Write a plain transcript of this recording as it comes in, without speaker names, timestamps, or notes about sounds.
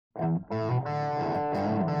Welcome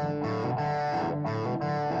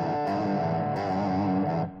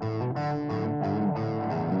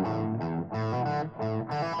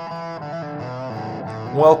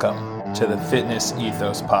to the Fitness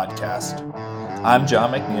Ethos Podcast. I'm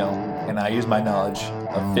John McNeil, and I use my knowledge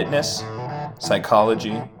of fitness,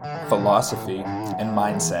 psychology, philosophy, and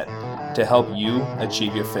mindset to help you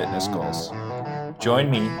achieve your fitness goals.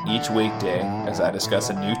 Join me each weekday as I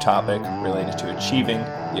discuss a new topic related to achieving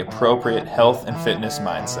the appropriate health and fitness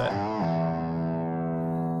mindset.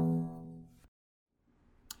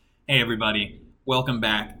 Hey everybody, welcome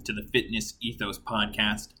back to the Fitness Ethos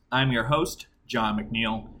Podcast. I'm your host, John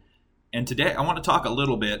McNeil, and today I want to talk a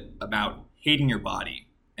little bit about hating your body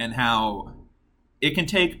and how it can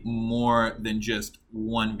take more than just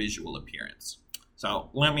one visual appearance.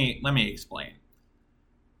 So let me explain.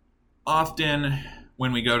 Often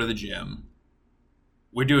when we go to the gym,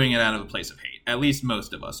 we're doing it out of a place of hate. At least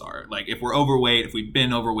most of us are. Like if we're overweight, if we've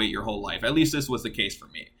been overweight your whole life, at least this was the case for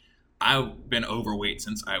me. I've been overweight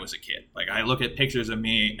since I was a kid. Like I look at pictures of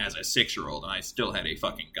me as a 6-year-old and I still had a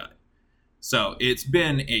fucking gut. So it's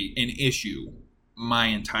been an issue my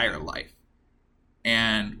entire life.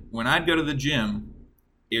 And when I'd go to the gym,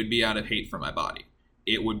 it would be out of hate for my body.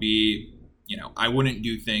 It would be, I wouldn't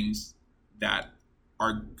do things that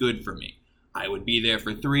are good for me. I would be there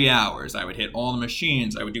for 3 hours. I would hit all the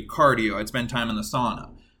machines. I would do cardio. I'd spend time in the sauna.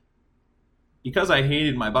 Because I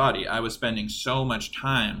hated my body, I was spending so much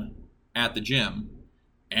time at the gym,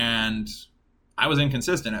 and I was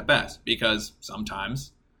inconsistent at best because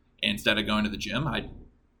sometimes instead of going to the gym, I'd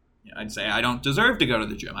say, I don't deserve to go to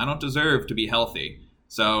the gym. I don't deserve to be healthy.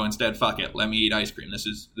 So instead, fuck it. Let me eat ice cream. This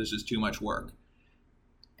is too much work.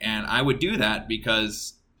 And I would do that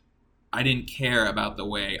because I didn't care about the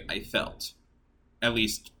way I felt, at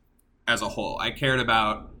least as a whole. I cared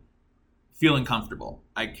about feeling comfortable.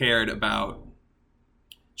 I cared about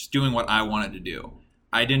just doing what I wanted to do.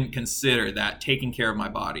 I didn't consider that taking care of my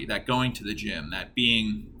body, that going to the gym, that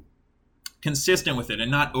being consistent with it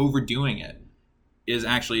and not overdoing it is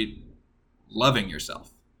actually loving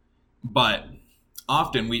yourself. But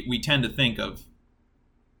often we tend to think of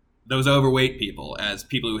those overweight people as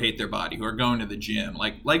people who hate their body, who are going to the gym,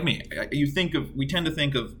 like me. We tend to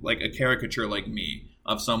think of like a caricature like me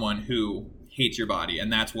of someone who hates your body,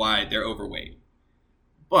 and that's why they're overweight.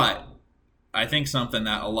 But I think something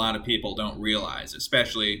that a lot of people don't realize,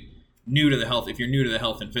 especially if you're new to the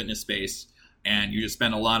health and fitness space, and you just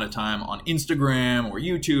spend a lot of time on Instagram or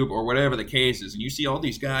YouTube or whatever the case is, and you see all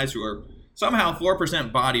these guys who are somehow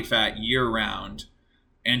 4% body fat year round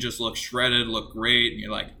and just look shredded, look great, and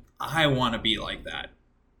you're like, I want to be like that.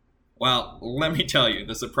 Well, let me tell you,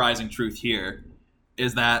 the surprising truth here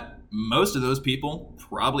is that most of those people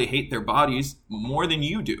probably hate their bodies more than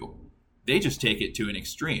you do. They just take it to an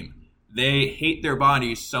extreme. They hate their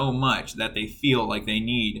bodies so much that they feel like they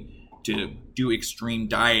need to do extreme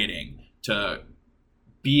dieting to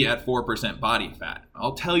be at 4% body fat.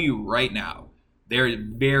 I'll tell you right now, there are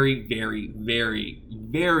very, very, very,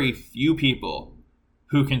 very few people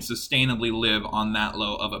who can sustainably live on that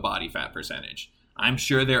low of a body fat percentage. I'm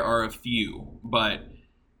sure there are a few, but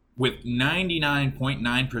with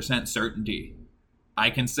 99.9% certainty, I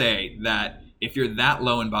can say that if you're that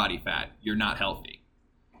low in body fat, you're not healthy.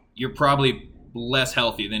 You're probably less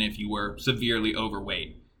healthy than if you were severely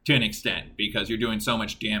overweight to an extent, because you're doing so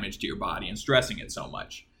much damage to your body and stressing it so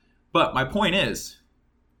much. But my point is,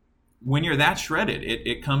 when you're that shredded,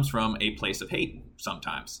 it comes from a place of hate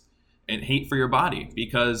sometimes. And hate for your body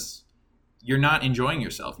because you're not enjoying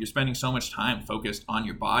yourself. You're spending so much time focused on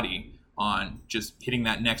your body, on just hitting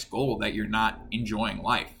that next goal, that you're not enjoying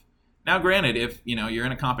life. Now, granted, if you're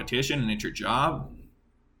in a competition and it's your job,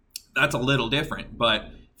 that's a little different. But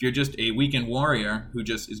if you're just a weekend warrior who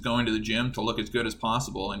just is going to the gym to look as good as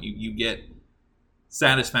possible, and you get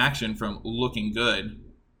satisfaction from looking good,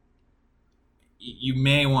 you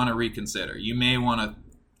may want to reconsider. You may want to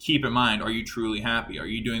keep in mind, are you truly happy? Are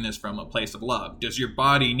you doing this from a place of love? Does your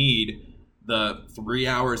body need the 3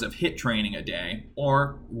 hours of HIIT training a day?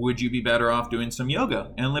 Or would you be better off doing some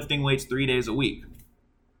yoga and lifting weights 3 days a week?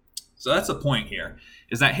 So that's the point here,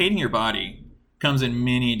 is that hating your body comes in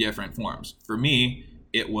many different forms. For me,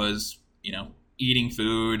 it was, eating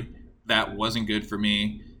food that wasn't good for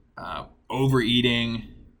me, overeating,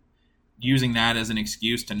 using that as an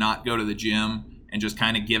excuse to not go to the gym, and just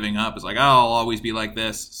kind of giving up. It's like, oh, I'll always be like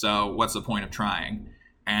this, so what's the point of trying?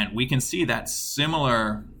 And we can see that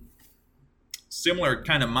similar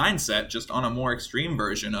kind of mindset just on a more extreme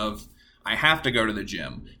version of, I have to go to the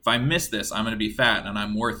gym. If I miss this, I'm going to be fat and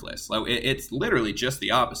I'm worthless. Like, it's literally just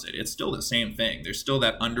the opposite. It's still the same thing. There's still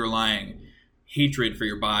that underlying hatred for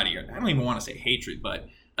your body, or I don't even want to say hatred, but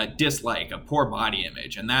a dislike, a poor body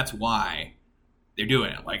image. And that's why they're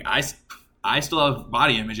doing it. Like I still have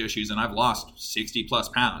body image issues, and I've lost 60 plus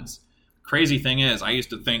pounds. Crazy thing is, I used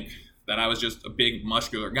to think that I was just a big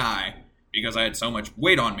muscular guy because I had so much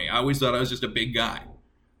weight on me. I always thought I was just a big guy.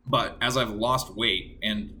 But as I've lost weight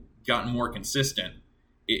and gotten more consistent,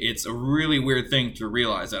 it's a really weird thing to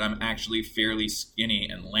realize that I'm actually fairly skinny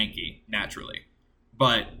and lanky naturally.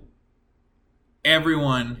 But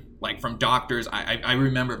everyone, like from doctors, I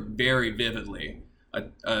remember very vividly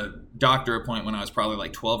a doctor appointment when I was probably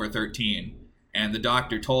like 12 or 13, and the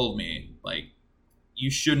doctor told me, like, you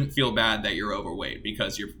shouldn't feel bad that you're overweight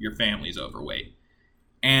because your family's overweight.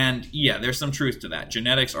 And yeah, there's some truth to that.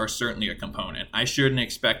 Genetics are certainly a component. I shouldn't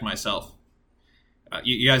expect myself.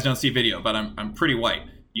 You guys don't see video, but I'm pretty white.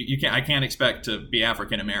 I can't expect to be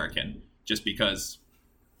African American just because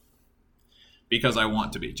I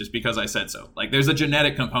want to be, just because I said so. Like, there's a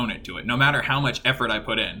genetic component to it. No matter how much effort I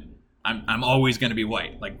put in, I'm always going to be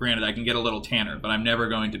white. Like, granted, I can get a little tanner, but I'm never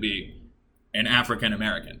going to be an African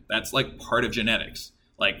American. That's like part of genetics.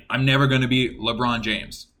 Like, I'm never going to be LeBron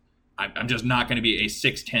James. I'm just not going to be a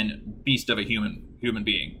 6'10" beast of a human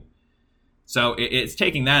being. So it's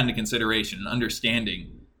taking that into consideration and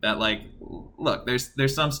understanding that, like, look,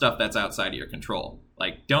 there's some stuff that's outside of your control.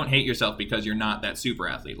 Like, don't hate yourself because you're not that super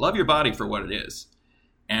athlete. Love your body for what it is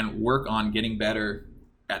and work on getting better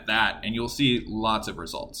at that, and you'll see lots of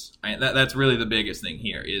results. That's really the biggest thing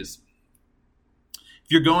here is if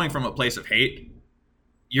you're going from a place of hate,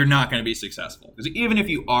 you're not going to be successful. Because even if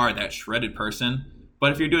you are that shredded person,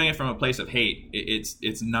 but if you're doing it from a place of hate,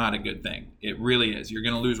 it's not a good thing. It really is. You're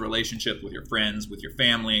going to lose relationships with your friends, with your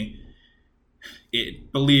family.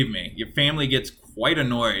 Believe me, your family gets quite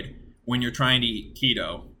annoyed when you're trying to eat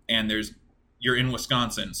keto and you're in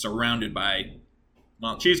Wisconsin surrounded by,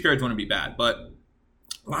 well, cheese curds wouldn't be bad, but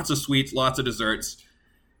lots of sweets, lots of desserts,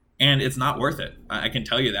 and it's not worth it. I can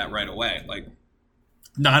tell you that right away. Like,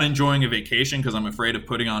 not enjoying a vacation because I'm afraid of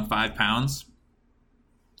putting on 5 pounds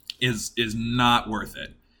is not worth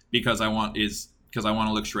it because I want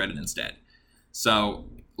to look shredded instead. So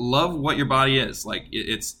love what your body is. Like,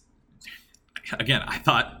 it's again,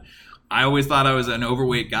 I always thought I was an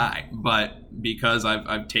overweight guy, but because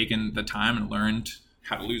I've taken the time and learned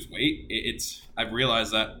how to lose weight, I've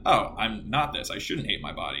realized that, oh, I'm not this. I shouldn't hate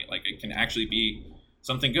my body. Like, it can actually be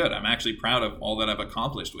something good. I'm actually proud of all that I've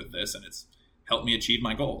accomplished with this, and it's helped me achieve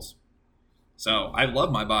my goals. So I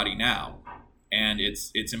love my body now. And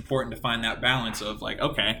it's important to find that balance of, like,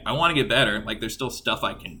 okay, I want to get better. Like, there's still stuff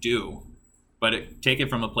I can do, but take it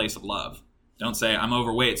from a place of love. Don't say I'm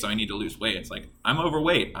overweight, so I need to lose weight. It's like, I'm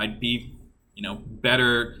overweight. I'd be,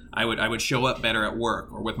 better. I would show up better at work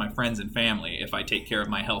or with my friends and family if I take care of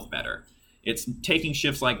my health better. It's taking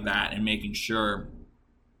shifts like that and making sure,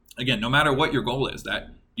 again, no matter what your goal is,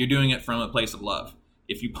 that you're doing it from a place of love.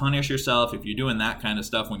 If you punish yourself, if you're doing that kind of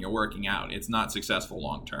stuff when you're working out, it's not successful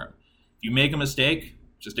long term. If you make a mistake,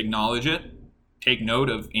 just acknowledge it. Take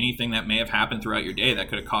note of anything that may have happened throughout your day that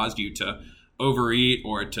could have caused you to overeat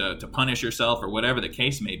or to punish yourself or whatever the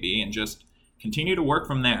case may be, and just continue to work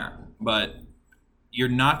from there. But you're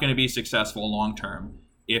not going to be successful long term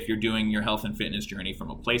if you're doing your health and fitness journey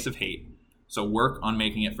from a place of hate. So work on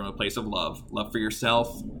making it from a place of love for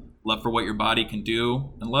yourself, love for what your body can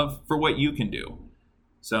do, and love for what you can do.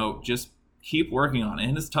 So just keep working on it.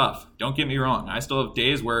 And it's tough. Don't get me wrong. I still have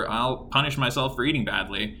days where I'll punish myself for eating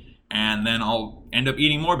badly, and then I'll end up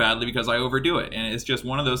eating more badly because I overdo it. And it's just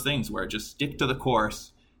one of those things where just stick to the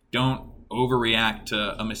course. Don't overreact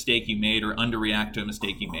to a mistake you made or underreact to a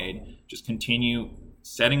mistake you made. Just continue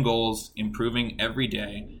setting goals, improving every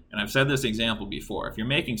day. And I've said this example before. If you're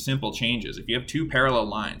making simple changes, if you have 2 parallel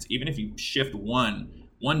lines, even if you shift one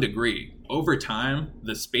degree, over time,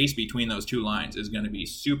 the space between those 2 lines is going to be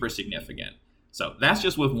super significant. So that's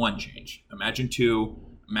just with one change. Imagine 2,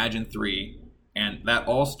 imagine 3, and that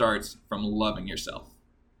all starts from loving yourself.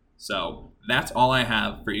 So that's all I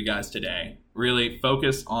have for you guys today. Really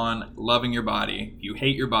focus on loving your body. If you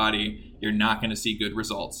hate your body, you're not going to see good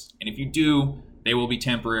results. And if you do, they will be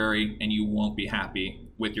temporary and you won't be happy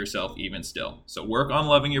with yourself even still. So work on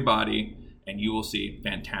loving your body and you will see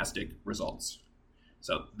fantastic results.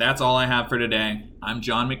 So that's all I have for today. I'm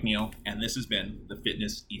John McNeil, and this has been the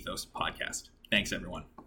Fitness Ethos Podcast. Thanks, everyone.